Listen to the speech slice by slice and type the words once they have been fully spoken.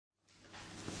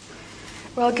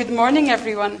Well, good morning,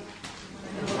 everyone.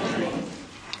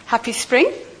 Happy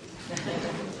spring.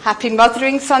 Happy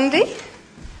Mothering Sunday.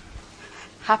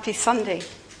 Happy Sunday.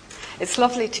 It's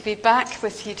lovely to be back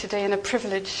with you today and a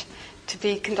privilege to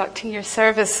be conducting your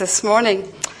service this morning.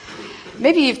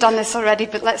 Maybe you've done this already,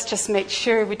 but let's just make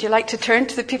sure. Would you like to turn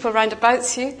to the people round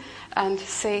about you and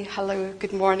say hello,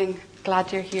 good morning,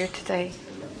 glad you're here today.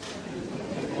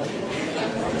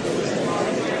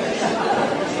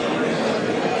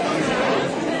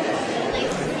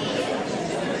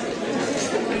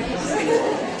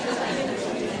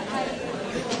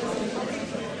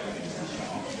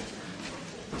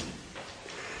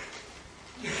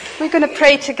 We're going to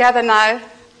pray together now.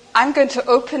 I'm going to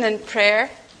open in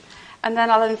prayer, and then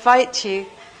I'll invite you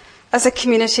as a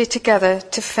community together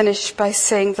to finish by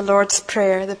saying the Lord's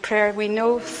Prayer, the prayer we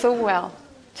know so well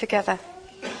together.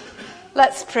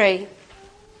 Let's pray.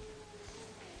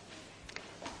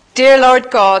 Dear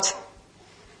Lord God,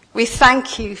 we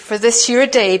thank you for this your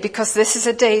day, because this is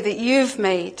a day that you've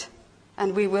made,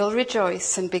 and we will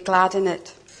rejoice and be glad in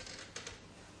it.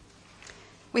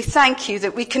 We thank you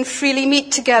that we can freely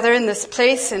meet together in this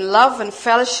place in love and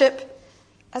fellowship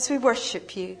as we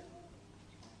worship you.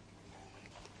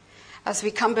 As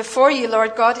we come before you,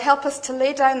 Lord God, help us to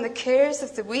lay down the cares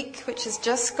of the week which has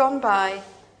just gone by.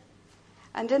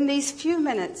 And in these few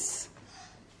minutes,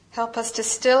 help us to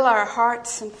still our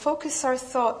hearts and focus our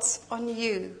thoughts on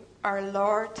you, our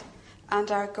Lord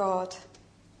and our God.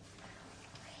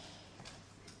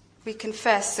 We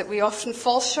confess that we often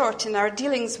fall short in our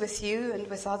dealings with you and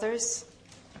with others.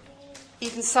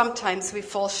 Even sometimes we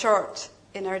fall short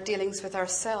in our dealings with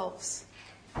ourselves.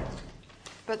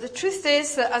 But the truth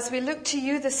is that as we look to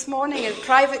you this morning in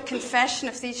private confession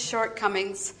of these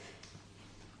shortcomings,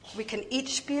 we can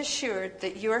each be assured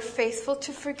that you are faithful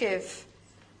to forgive,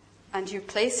 and you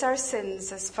place our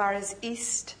sins as far as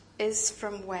east is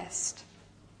from west.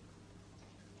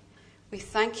 We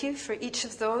thank you for each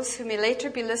of those who may later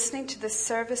be listening to this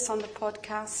service on the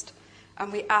podcast,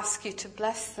 and we ask you to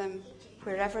bless them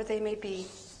wherever they may be.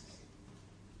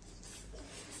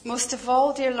 Most of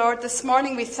all, dear Lord, this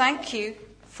morning we thank you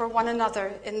for one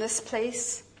another in this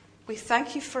place. We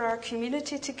thank you for our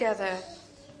community together,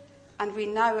 and we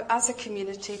now, as a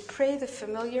community, pray the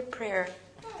familiar prayer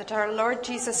that our Lord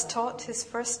Jesus taught his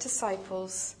first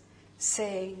disciples,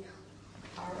 saying,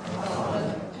 Our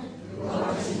Father, who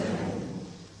art in heaven,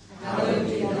 hallowed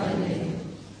be thy name.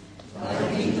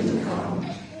 Thy kingdom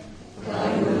come,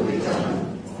 thy will be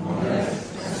done on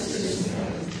earth as it is in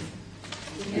heaven.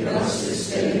 Give us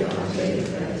this day our daily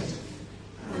bread,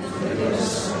 and forgive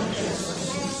us our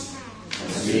trespasses,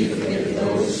 as we forgive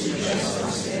those who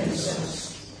trespass against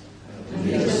us. And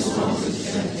lead us not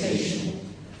into temptation,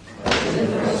 but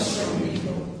deliver us from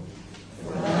evil.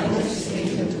 For thine is the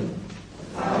kingdom,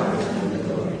 the power, and the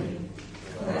glory,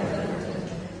 forever.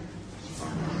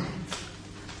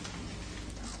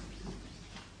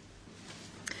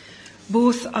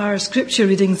 Both our scripture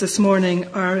readings this morning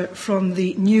are from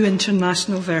the New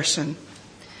International Version.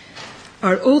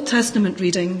 Our Old Testament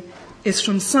reading is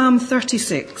from Psalm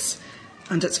 36,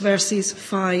 and it's verses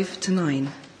 5 to 9.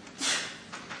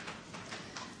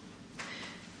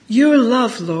 Your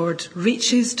love, Lord,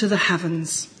 reaches to the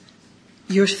heavens,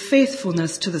 your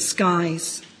faithfulness to the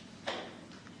skies.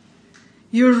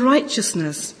 Your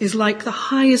righteousness is like the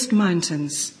highest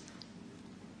mountains,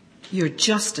 your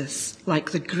justice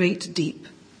like the great deep.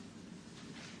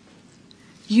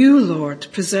 You, Lord,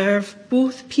 preserve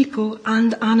both people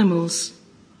and animals.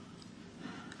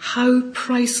 How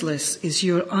priceless is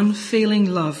your unfailing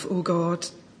love, O God.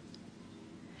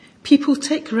 People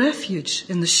take refuge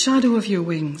in the shadow of your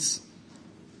wings.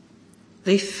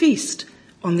 They feast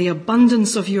on the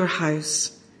abundance of your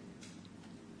house.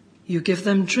 You give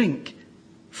them drink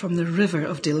from the river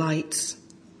of delights.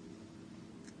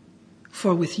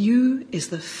 For with you is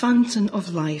the fountain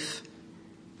of life.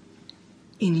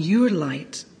 In your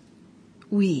light,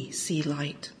 we see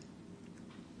light.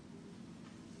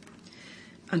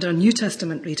 And our New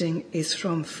Testament reading is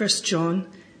from 1 John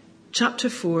chapter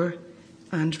 4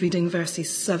 and reading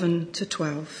verses 7 to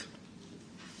 12.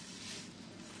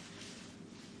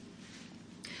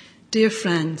 Dear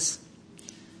friends,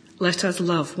 let us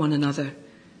love one another,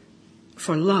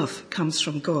 for love comes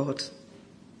from God.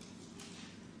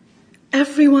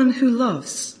 Everyone who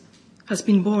loves has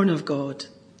been born of God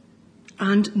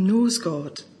and knows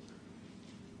God.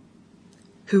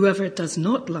 Whoever does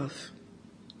not love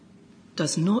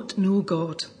does not know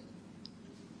God,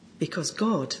 because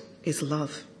God is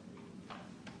love.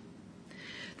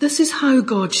 This is how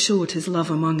God showed his love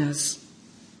among us.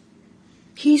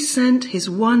 He sent his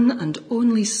one and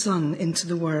only Son into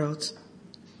the world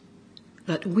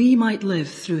that we might live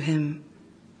through him.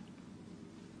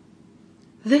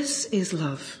 This is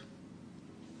love.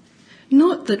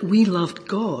 Not that we loved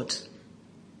God,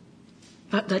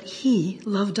 but that he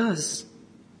loved us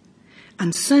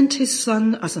and sent his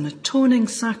Son as an atoning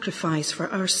sacrifice for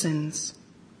our sins.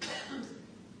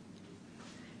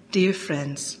 Dear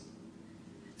friends,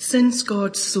 since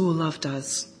God so loved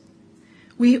us,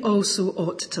 we also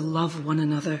ought to love one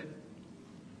another.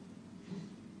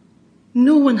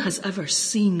 No one has ever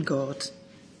seen God,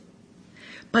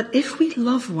 but if we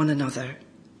love one another,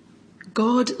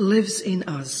 God lives in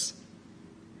us,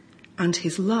 and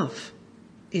his love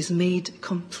is made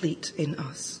complete in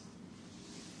us.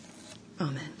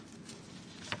 Amen.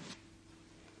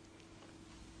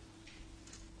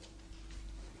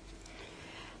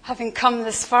 Having come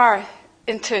this far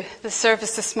into the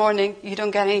service this morning, you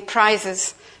don't get any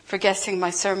prizes for guessing my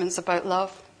sermons about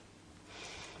love.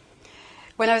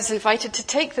 When I was invited to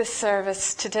take this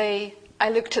service today, I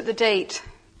looked at the date,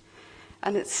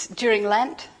 and it's during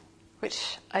Lent,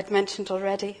 which I'd mentioned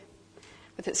already,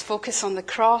 with its focus on the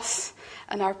cross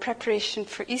and our preparation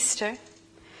for Easter.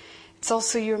 It's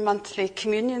also your monthly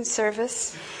communion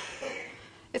service.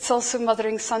 It's also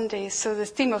Mothering Sunday, so the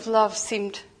theme of love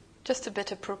seemed just a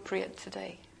bit appropriate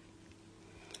today.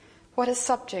 What a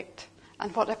subject,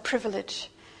 and what a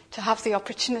privilege to have the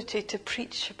opportunity to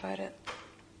preach about it.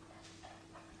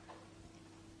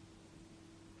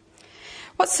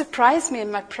 What surprised me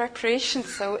in my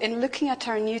preparations, though, in looking at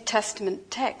our New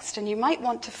Testament text, and you might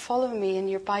want to follow me in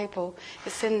your Bible,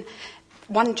 it's in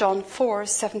 1 John 4,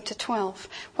 7-12.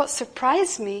 What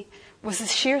surprised me was the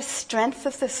sheer strength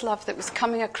of this love that was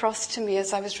coming across to me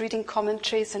as I was reading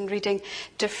commentaries and reading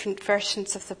different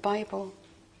versions of the Bible.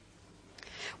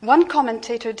 One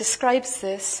commentator describes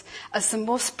this as the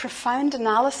most profound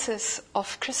analysis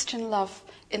of Christian love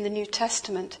in the New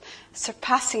Testament,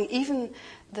 surpassing even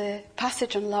the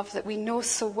passage on love that we know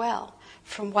so well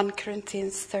from 1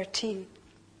 Corinthians 13.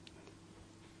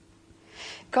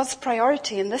 God's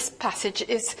priority in this passage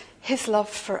is his love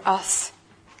for us.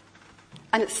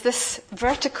 And it's this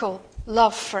vertical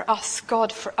love for us,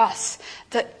 God for us,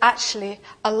 that actually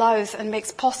allows and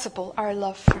makes possible our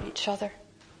love for each other.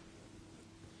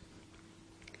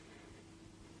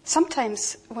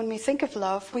 Sometimes when we think of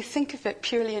love, we think of it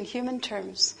purely in human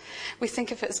terms. We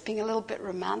think of it as being a little bit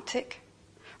romantic,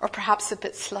 or perhaps a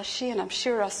bit slushy, and I'm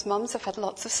sure us mums have had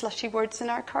lots of slushy words in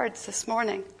our cards this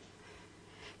morning.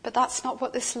 But that's not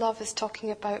what this love is talking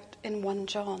about in 1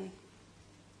 John.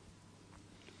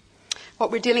 What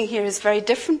we're dealing here is very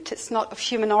different. It's not of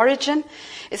human origin,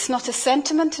 it's not a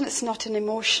sentiment, and it's not an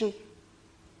emotion.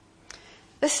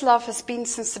 This love has been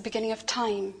since the beginning of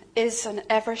time, is and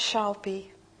ever shall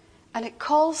be. And it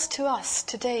calls to us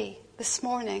today, this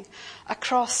morning,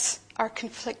 across our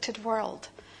conflicted world.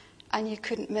 And you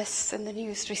couldn't miss in the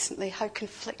news recently how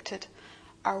conflicted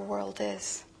our world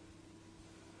is.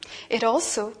 It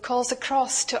also calls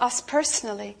across to us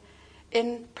personally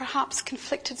in perhaps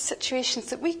conflicted situations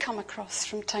that we come across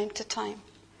from time to time.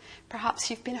 Perhaps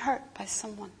you've been hurt by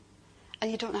someone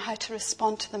and you don't know how to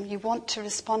respond to them. You want to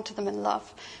respond to them in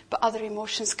love, but other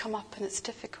emotions come up and it's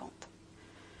difficult.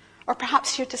 Or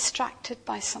perhaps you're distracted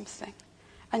by something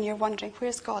and you're wondering,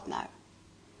 where's God now?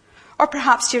 Or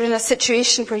perhaps you're in a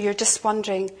situation where you're just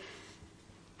wondering,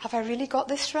 have I really got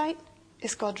this right?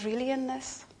 Is God really in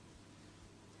this?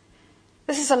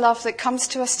 This is a love that comes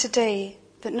to us today,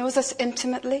 that knows us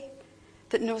intimately,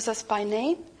 that knows us by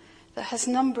name, that has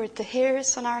numbered the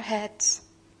hairs on our heads.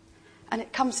 And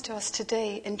it comes to us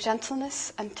today in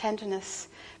gentleness and tenderness,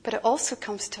 but it also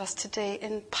comes to us today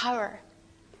in power,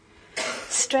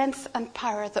 strength and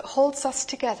power that holds us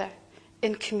together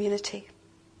in community.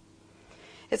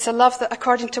 It's a love that,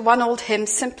 according to one old hymn,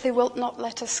 simply wilt not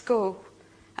let us go,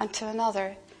 and to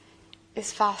another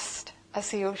is vast as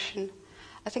the ocean.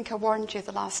 I think I warned you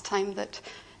the last time that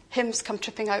hymns come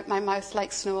tripping out my mouth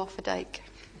like snow off a dike.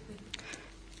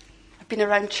 I've been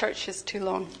around churches too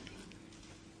long.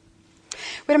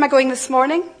 Where am I going this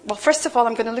morning? Well, first of all,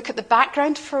 I'm going to look at the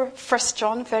background for 1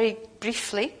 John very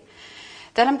briefly.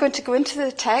 Then I'm going to go into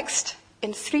the text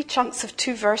in 3 chunks of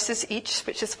 2 verses each,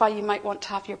 which is why you might want to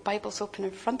have your Bibles open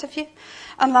in front of you.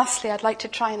 And lastly, I'd like to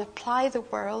try and apply the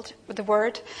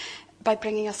word by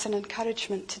bringing us an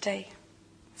encouragement today.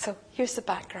 So here's the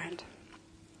background.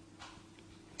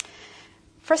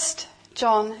 1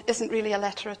 John isn't really a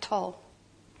letter at all.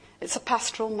 It's a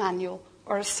pastoral manual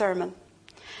or a sermon.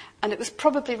 And it was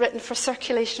probably written for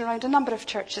circulation around a number of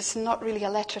churches and not really a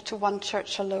letter to one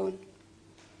church alone.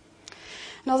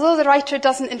 And although the writer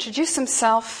doesn't introduce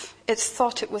himself, it's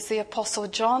thought it was the Apostle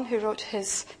John who wrote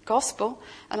his Gospel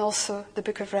and also the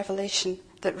book of Revelation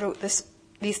that wrote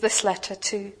this letter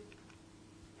too.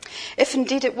 If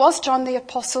indeed it was John the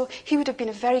Apostle, he would have been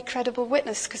a very credible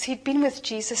witness because he'd been with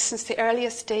Jesus since the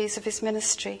earliest days of his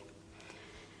ministry.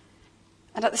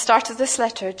 And at the start of this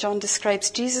letter, John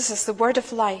describes Jesus as the Word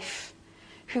of life,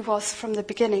 who was from the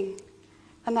beginning.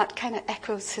 And that kind of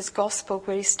echoes his gospel,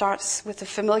 where he starts with the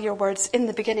familiar words, "In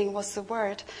the beginning was the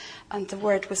Word, and the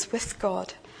Word was with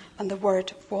God, and the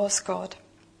Word was God."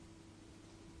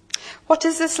 What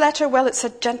is this letter? Well, it's a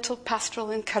gentle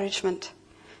pastoral encouragement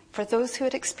for those who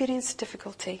had experienced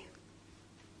difficulty.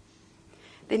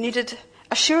 They needed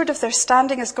assured of their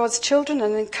standing as God's children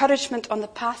and encouragement on the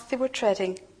path they were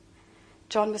treading.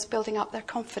 John was building up their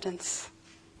confidence.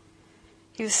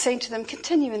 He was saying to them,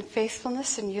 continue in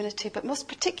faithfulness and unity, but most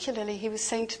particularly he was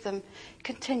saying to them,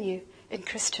 continue in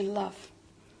Christian love.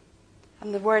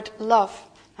 And the word love,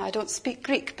 now I don't speak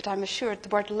Greek, but I'm assured the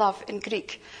word love in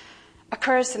Greek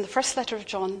occurs in the first letter of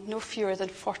John no fewer than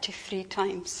 43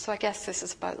 times. So I guess this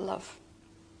is about love.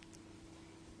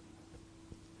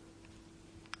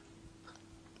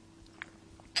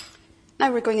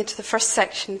 Now we're going into the first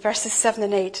section, verses 7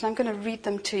 and 8, and I'm going to read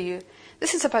them to you.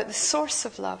 This is about the source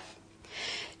of love.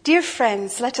 Dear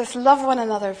friends, let us love one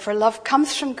another, for love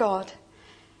comes from God.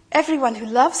 Everyone who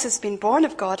loves has been born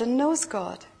of God and knows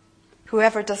God.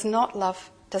 Whoever does not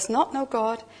love does not know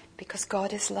God, because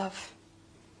God is love.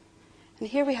 And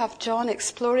here we have John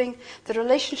exploring the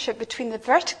relationship between the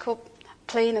vertical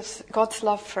plane of God's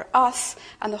love for us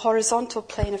and the horizontal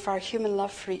plane of our human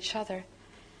love for each other.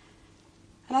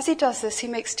 And as he does this, he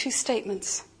makes two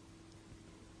statements.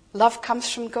 Love comes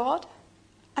from God,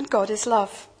 and God is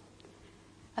love.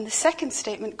 And the second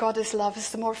statement, God is love,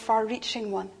 is the more far-reaching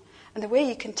one. And the way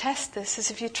you can test this is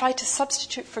if you try to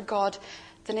substitute for God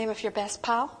the name of your best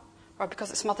pal, or because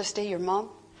it's Mother's Day, your mom,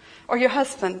 or your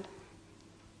husband.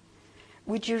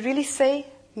 Would you really say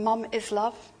Mum is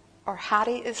love or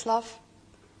Harry is love?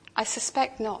 I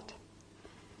suspect not.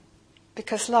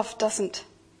 Because love doesn't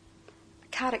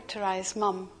characterize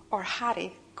Mum or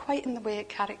Harry quite in the way it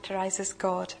characterizes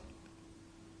God.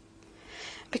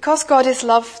 Because God is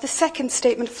love, the second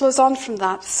statement flows on from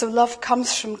that. So love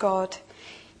comes from God.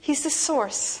 He's the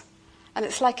source. And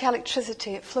it's like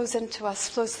electricity. It flows into us,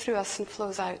 flows through us, and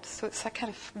flows out. So it's a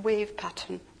kind of wave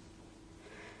pattern.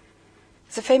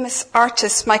 The famous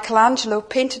artist Michelangelo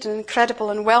painted an incredible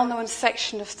and well-known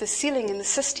section of the ceiling in the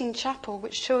Sistine Chapel,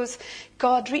 which shows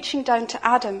God reaching down to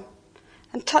Adam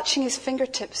and touching his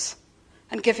fingertips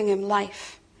and giving him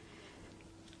life.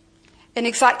 In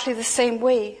exactly the same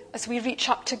way as we reach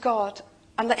up to God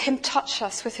and let him touch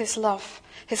us with his love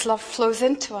flows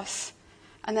into us,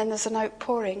 and then there's an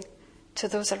outpouring to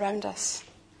those around us.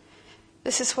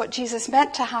 This is what Jesus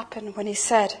meant to happen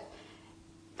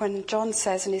when John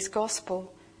says in his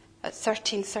Gospel at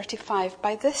 13:35,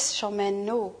 by this shall men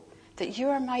know that you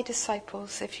are my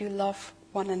disciples if you love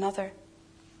one another.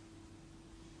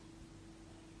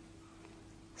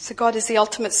 So God is the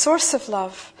ultimate source of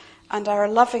love, and our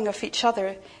loving of each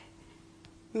other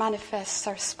manifests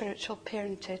our spiritual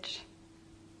parentage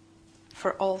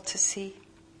for all to see.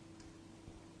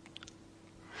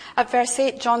 At verse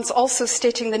 8, John's also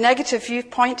stating the negative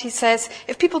viewpoint. He says,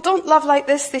 if people don't love like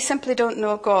this, they simply don't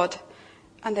know God,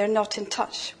 and they're not in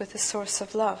touch with the source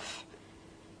of love.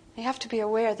 You have to be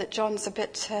aware that John's a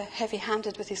bit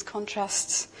heavy-handed with his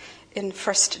contrasts in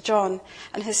 1 John.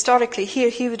 And historically, here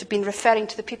he would have been referring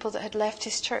to the people that had left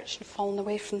his church and fallen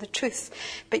away from the truth.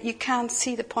 But you can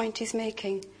see the point he's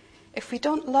making. If we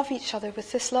don't love each other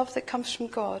with this love that comes from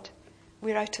God,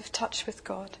 we're out of touch with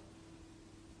God.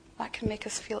 That can make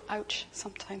us feel ouch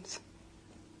sometimes.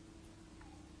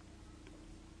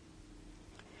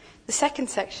 The second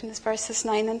section is verses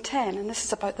 9 and 10, and this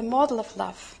is about the model of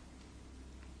love.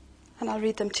 And I'll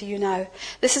read them to you now.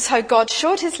 This is how God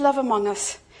showed his love among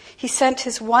us. He sent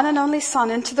his one and only Son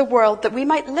into the world that we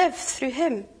might live through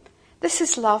him. This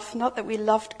is love, not that we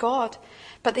loved God,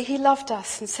 but that he loved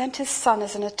us and sent his Son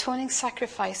as an atoning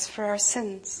sacrifice for our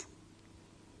sins.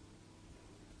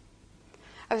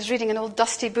 I was reading an old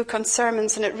dusty book on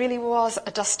sermons, and it really was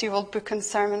a dusty old book on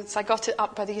sermons. I got it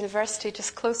up by the university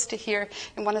just close to here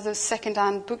in one of those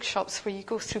second-hand bookshops where you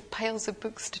go through piles of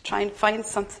books to try and find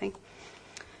something.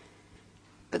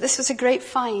 But this was a great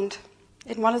find.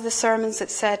 In one of the sermons it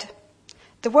said,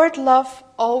 the word love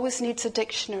always needs a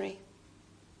dictionary.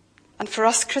 And for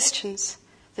us Christians,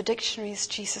 the dictionary is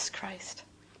Jesus Christ.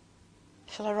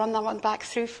 Shall I run that one back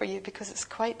through for you, because it's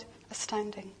quite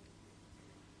astounding.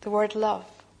 The word love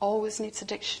always needs a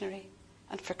dictionary,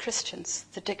 and for Christians,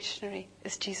 the dictionary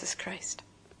is Jesus Christ.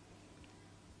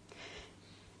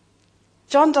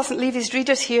 John doesn't leave his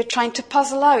readers here trying to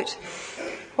puzzle out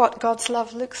what God's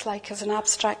love looks like as an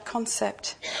abstract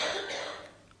concept.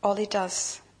 All he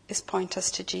does is point us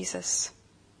to Jesus.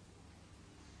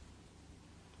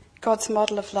 God's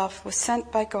model of love was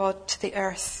sent by God to the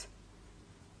earth,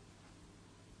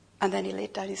 and then he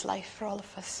laid down his life for all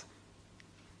of us.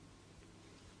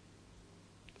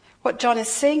 What John is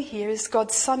saying here is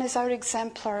God's Son is our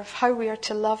exemplar of how we are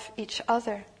to love each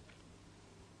other.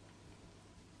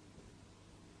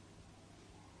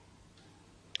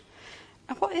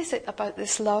 And what is it about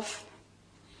this love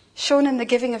shown in the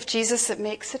giving of Jesus that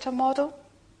makes it a model?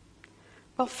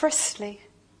 Well, firstly,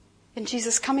 in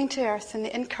Jesus coming to earth in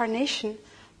the incarnation,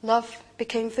 love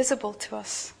became visible to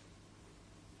us.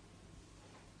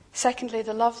 Secondly,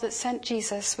 the love that sent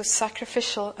Jesus was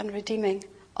sacrificial and redeeming,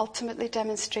 ultimately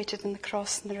demonstrated in the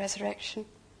cross and the resurrection.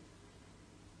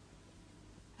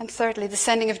 And thirdly, the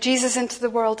sending of Jesus into the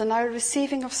world and our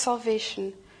receiving of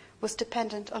salvation was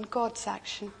dependent on God's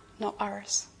action, not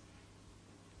ours.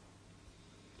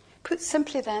 Put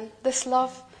simply then, this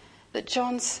love that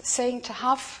John's saying to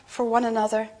have for one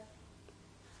another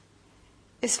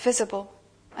is visible,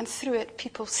 and through it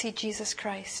people see Jesus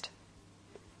Christ.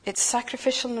 It's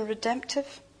sacrificial and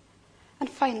redemptive, and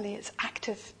finally it's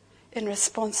active in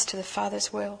response to the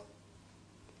Father's will.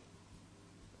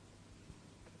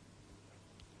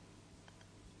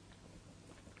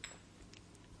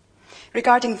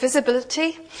 Regarding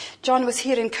visibility, John was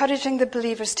here encouraging the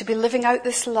believers to be living out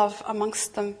this love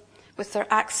amongst them with their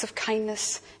acts of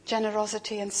kindness,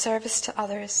 generosity, and service to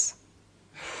others.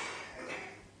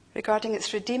 Regarding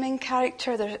its redeeming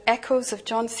character, there are echoes of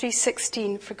John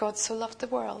 3:16, "For God so loved the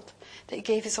world that he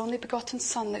gave his only begotten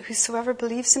Son, that whosoever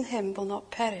believes in him will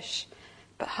not perish,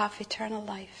 but have eternal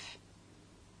life."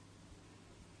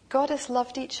 God has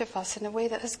loved each of us in a way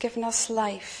that has given us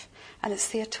life, and it's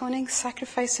the atoning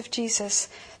sacrifice of Jesus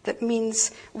that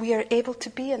means we are able to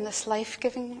be in this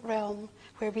life-giving realm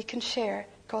where we can share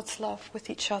God's love with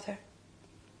each other.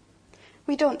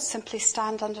 We don't simply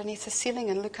stand underneath a ceiling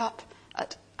and look up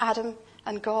at Adam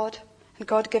and God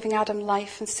giving Adam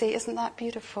life and say, "Isn't that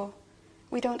beautiful?"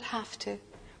 We don't have to.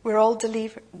 We're all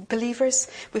believers.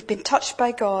 We've been touched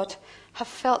by God, have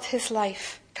felt his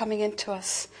life coming into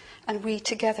us, and we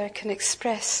together can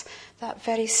express that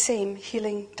very same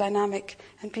healing, dynamic,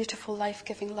 and beautiful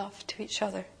life-giving love to each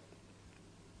other.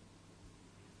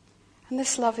 And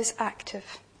this love is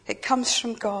active. It comes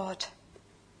from God.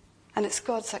 And it's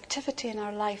God's activity in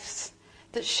our lives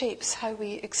that shapes how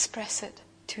we express it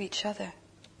to each other.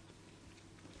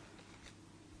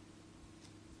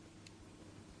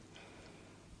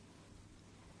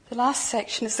 The last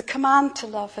section is the command to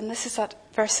love, and this is at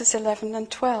verses 11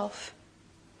 and 12.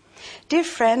 "Dear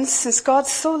friends, since God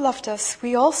so loved us,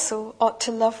 we also ought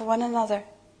to love one another.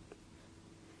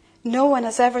 No one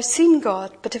has ever seen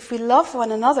God, but if we love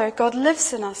one another, God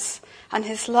lives in us, and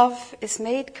his love is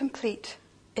made complete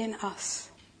in us."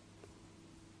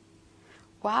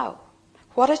 Wow,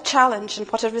 what a challenge and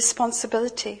what a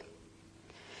responsibility.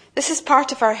 This is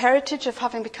part of our heritage of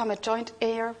having become a joint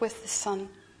heir with the Son,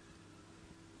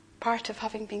 part of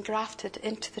having been grafted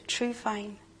into the true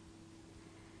vine.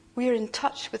 We are in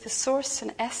touch with the source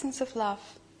and essence of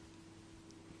love.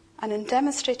 And in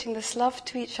demonstrating this love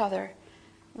to each other,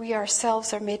 we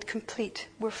ourselves are made complete.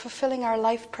 We're fulfilling our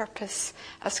life purpose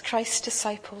as Christ's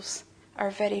disciples, our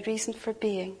very reason for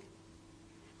being.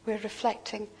 We're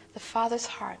reflecting the Father's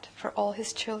heart for all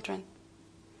his children.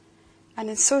 And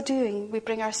in so doing, we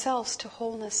bring ourselves to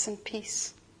wholeness and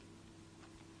peace.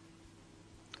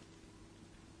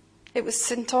 It was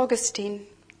St. Augustine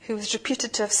who was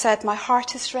reputed to have said, "My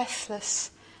heart is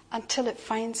restless until it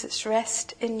finds its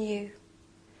rest in you."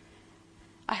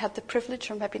 I had the privilege,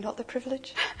 or maybe not the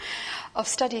privilege, of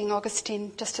studying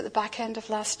Augustine just at the back end of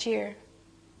last year.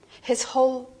 His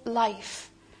whole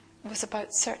life was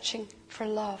about searching for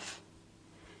love.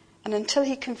 And until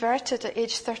he converted at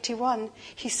age 31,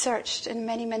 he searched in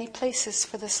many, many places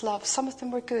for this love. Some of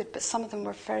them were good, but some of them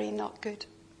were very not good.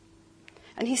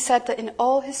 And he said that in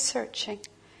all his searching,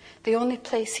 the only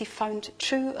place he found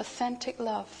true, authentic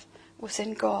love was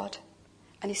in God.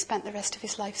 And he spent the rest of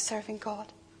his life serving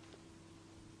God.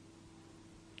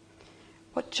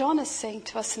 What John is saying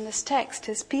to us in this text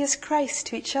is, be as Christ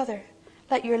to each other.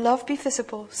 Let your love be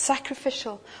visible,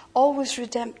 sacrificial, always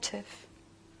redemptive,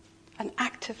 and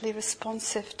actively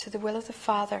responsive to the will of the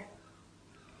Father.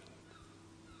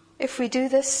 If we do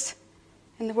this,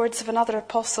 in the words of another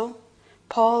apostle,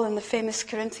 Paul, in the famous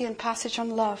Corinthian passage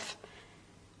on love,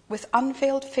 with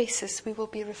unveiled faces we will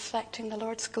be reflecting the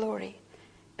Lord's glory,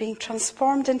 being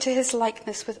transformed into his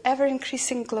likeness with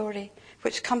ever-increasing glory,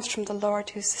 which comes from the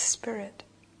Lord who's the Spirit.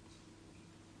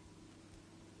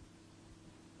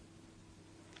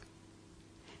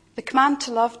 command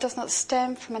to love does not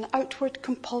stem from an outward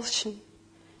compulsion.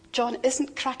 John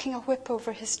isn't cracking a whip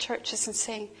over his churches and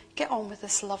saying, get on with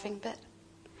this loving bit.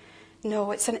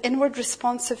 No, it's an inward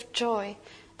responsive joy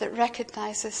that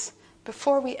recognizes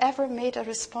before we ever made a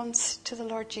response to the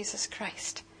Lord Jesus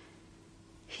Christ,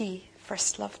 he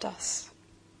first loved us.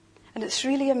 And it's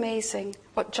really amazing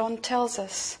what John tells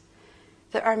us,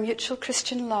 that our mutual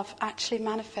Christian love actually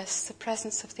manifests the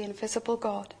presence of the invisible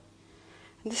God.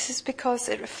 And this is because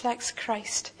it reflects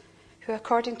Christ, who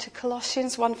according to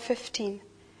Colossians 1:15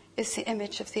 is the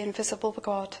image of the invisible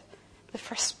God, the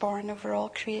firstborn over all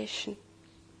creation.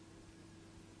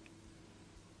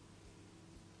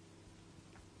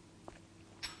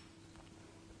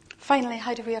 Finally,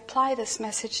 how do we apply this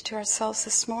message to ourselves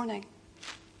this morning?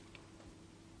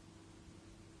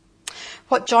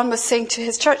 What John was saying to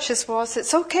his churches was,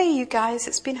 it's okay, you guys,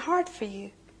 it's been hard for you,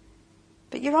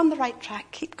 but you're on the right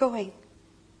track, keep going.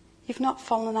 You've not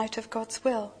fallen out of God's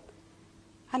will.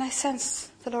 And I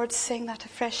sense the Lord saying that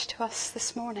afresh to us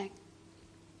this morning.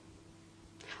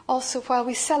 Also, while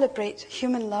we celebrate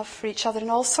human love for each other in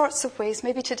all sorts of ways,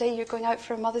 maybe today you're going out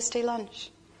for a Mother's Day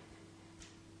lunch.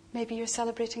 Maybe you're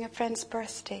celebrating a friend's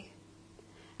birthday.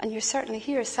 And you're certainly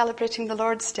here celebrating the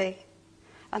Lord's Day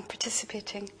and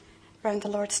participating around the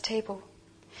Lord's table.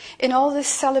 In all this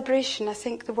celebration, I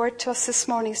think the word to us this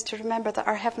morning is to remember that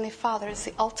our Heavenly Father is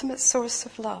the ultimate source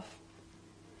of love.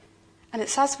 And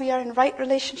it's as we are in right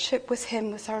relationship with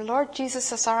him, with our Lord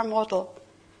Jesus as our model,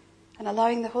 and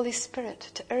allowing the Holy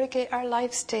Spirit to irrigate our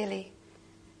lives daily,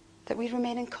 that we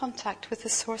remain in contact with the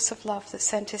source of love that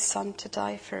sent his Son to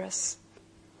die for us.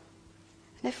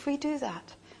 And if we do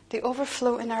that, the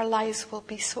overflow in our lives will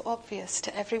be so obvious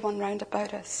to everyone round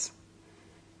about us.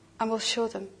 And we'll show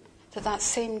them that that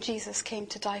same Jesus came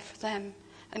to die for them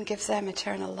and give them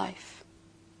eternal life.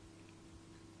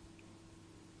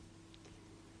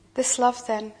 This love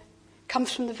then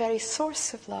comes from the very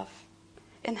source of love,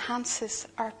 enhances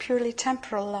our purely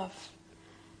temporal love,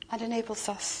 and enables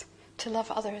us to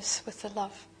love others with the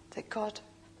love that God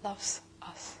loves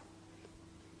us.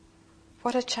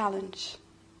 What a challenge,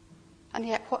 and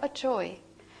yet what a joy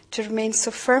to remain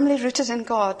so firmly rooted in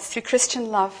God through Christian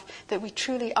love that we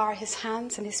truly are his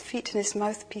hands and his feet and his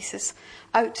mouthpieces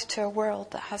out to a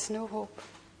world that has no hope.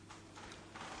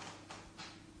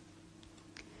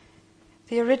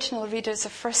 The original readers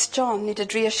of 1 John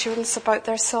needed reassurance about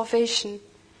their salvation.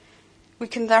 We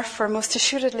can therefore most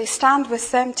assuredly stand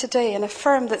with them today and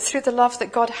affirm that through the love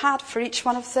that God had for each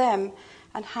one of them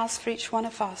and has for each one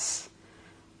of us,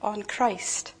 on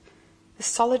Christ, the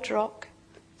solid rock,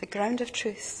 the ground of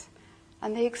truth,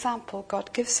 and the example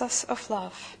God gives us of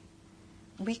love,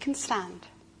 we can stand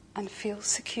and feel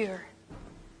secure.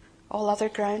 All other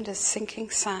ground is sinking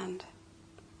sand.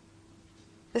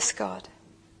 This God,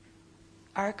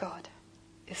 our God,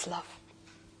 is love.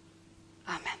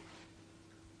 Amen.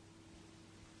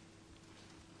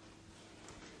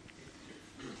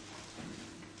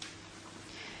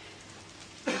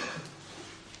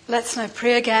 Let's now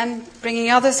pray again, bringing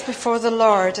others before the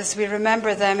Lord as we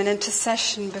remember them in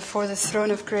intercession before the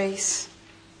throne of grace.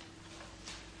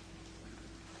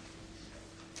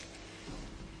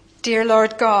 Dear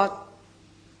Lord God,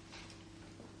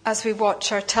 as we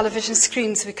watch our television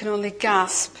screens, we can only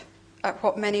gasp at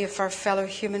what many of our fellow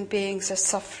human beings are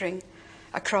suffering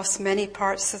across many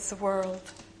parts of the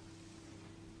world.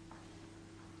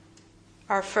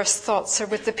 Our first thoughts are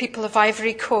with the people of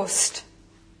Ivory Coast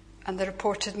and the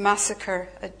reported massacre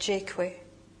at Jekwe.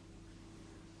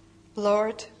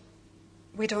 Lord,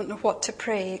 we don't know what to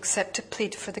pray except to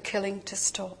plead for the killing to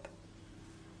stop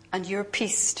and your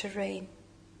peace to reign.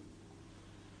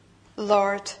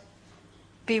 Lord,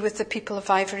 be with the people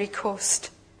of Ivory Coast.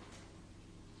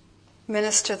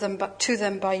 Minister to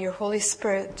them by your Holy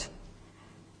Spirit,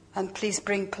 and please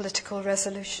bring political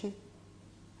resolution.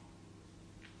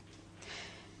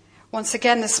 Once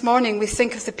again this morning we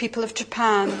think of the people of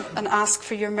Japan and ask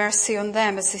for your mercy on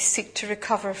them as they seek to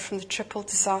recover from the triple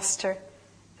disaster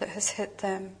that has hit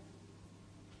them.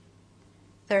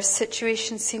 Their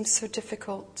situation seems so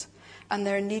difficult and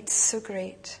their needs so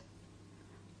great.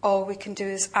 All we can do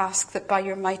is ask that by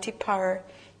your mighty power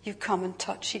you come and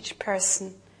touch each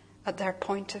person at their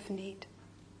point of need.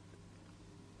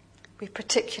 We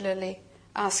particularly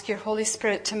ask your Holy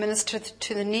Spirit to minister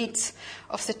to the needs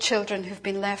of the children who've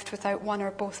been left without one or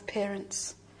both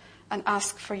parents, and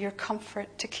ask for your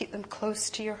comfort to keep them close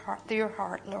to your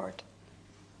heart, Lord.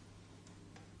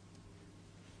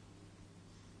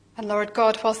 And Lord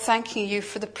God, while thanking you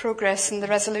for the progress in the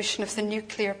resolution of the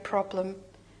nuclear problem,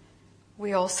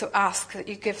 we also ask that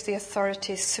you give the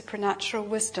authorities supernatural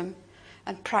wisdom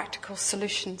and practical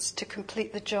solutions to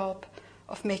complete the job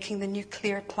of making the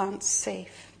nuclear plants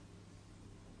safe.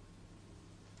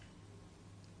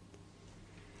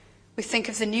 We think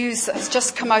of the news that has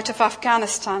just come out of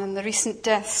Afghanistan and the recent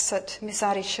deaths at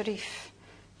Mazar-e-Sharif,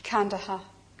 Kandahar,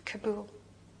 Kabul.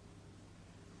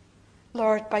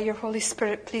 Lord, by your Holy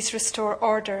Spirit, please restore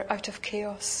order out of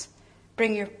chaos.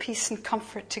 Bring your peace and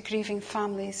comfort to grieving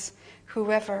families,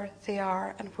 whoever they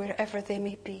are and wherever they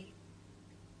may be.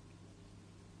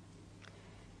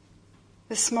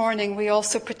 This morning, we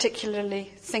also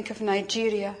particularly think of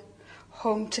Nigeria,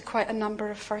 home to quite a number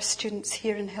of our students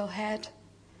here in Hillhead.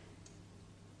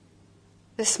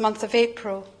 This month of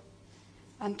April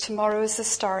and tomorrow is the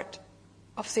start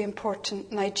of the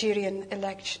important Nigerian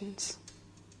elections.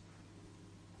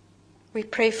 We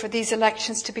pray for these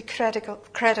elections to be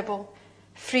credible,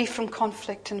 free from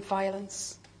conflict and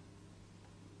violence.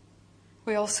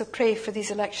 We also pray for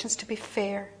these elections to be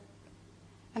fair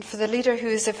and for the leader who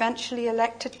is eventually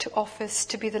elected to office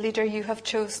to be the leader you have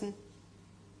chosen.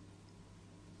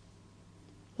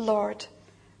 Lord,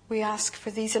 we ask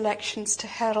for these elections to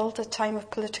herald a time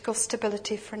of political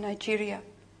stability for Nigeria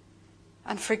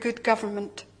and for good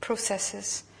government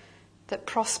processes that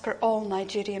prosper all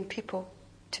Nigerian people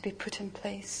to be put in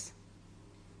place.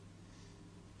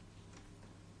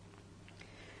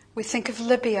 We think of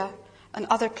Libya and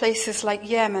other places like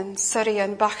Yemen, Syria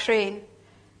and Bahrain,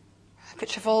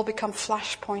 which have all become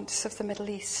flashpoints of the Middle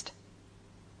East.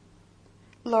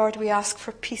 Lord, we ask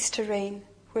for peace to reign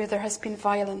where there has been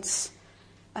violence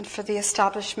and for the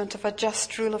establishment of a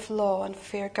just rule of law and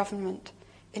fair government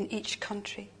in each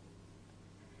country.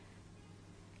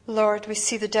 Lord, we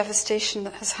see the devastation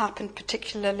that has happened,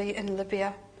 particularly in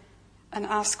Libya, and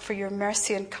ask for your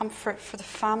mercy and comfort for the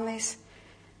families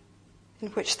in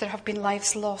which there have been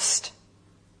lives lost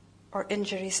or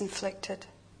injuries inflicted.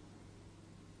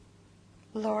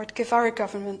 Lord, give our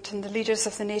government and the leaders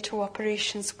of the NATO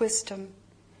operations wisdom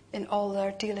in all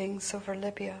their dealings over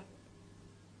Libya.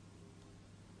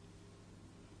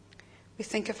 We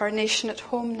think of our nation at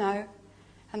home now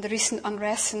and the recent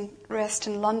unrest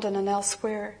in London and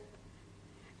elsewhere.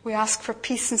 We ask for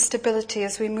peace and stability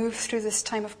as we move through this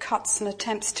time of cuts and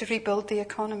attempts to rebuild the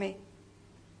economy.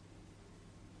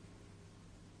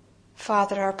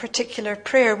 Father, our particular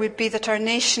prayer would be that our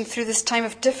nation through this time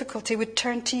of difficulty would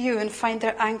turn to you and find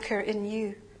their anchor in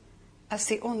you as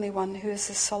the only one who is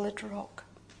a solid rock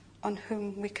on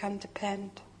whom we can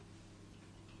depend.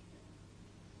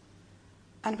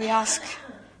 And we ask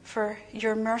for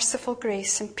your merciful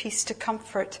grace and peace to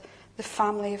comfort the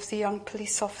family of the young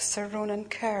police officer Ronan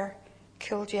Kerr,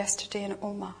 killed yesterday in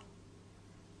Omagh.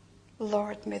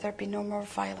 Lord, may there be no more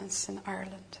violence in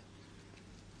Ireland.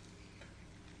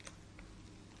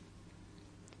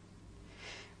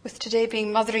 With today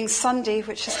being Mothering Sunday,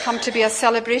 which has come to be a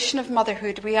celebration of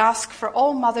motherhood, we ask for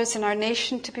all mothers in our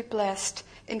nation to be blessed,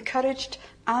 encouraged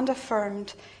and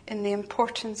affirmed in the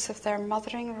importance of their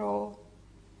mothering role.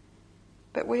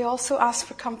 But we also ask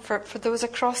for comfort for those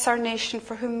across our nation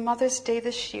for whom Mother's Day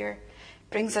this year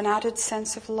brings an added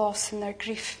sense of loss in their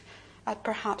grief at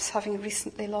perhaps having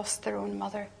recently lost their own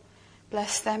mother.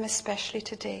 Bless them especially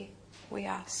today, we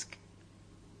ask.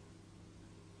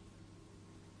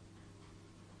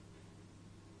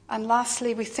 And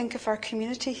lastly, we think of our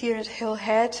community here at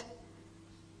Hillhead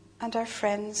and our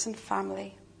friends and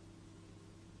family.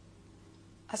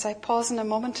 As I pause in a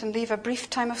moment and leave a brief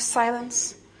time of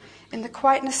silence, in the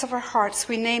quietness of our hearts,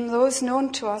 we name those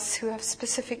known to us who have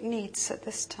specific needs at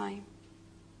this time.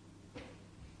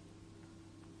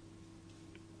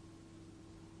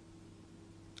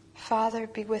 Father,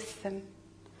 be with them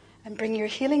and bring your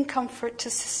healing comfort to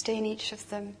sustain each of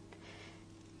them.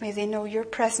 May they know your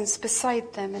presence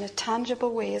beside them in a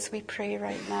tangible way as we pray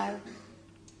right now.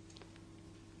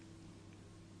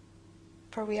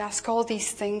 For we ask all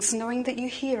these things, knowing that you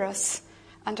hear us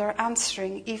and are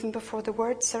answering even before the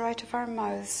words are out of our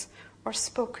mouths or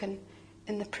spoken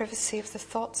in the privacy of the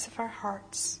thoughts of our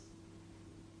hearts.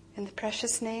 In the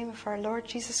precious name of our Lord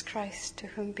Jesus Christ, to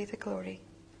whom be the glory.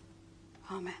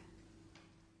 Amen.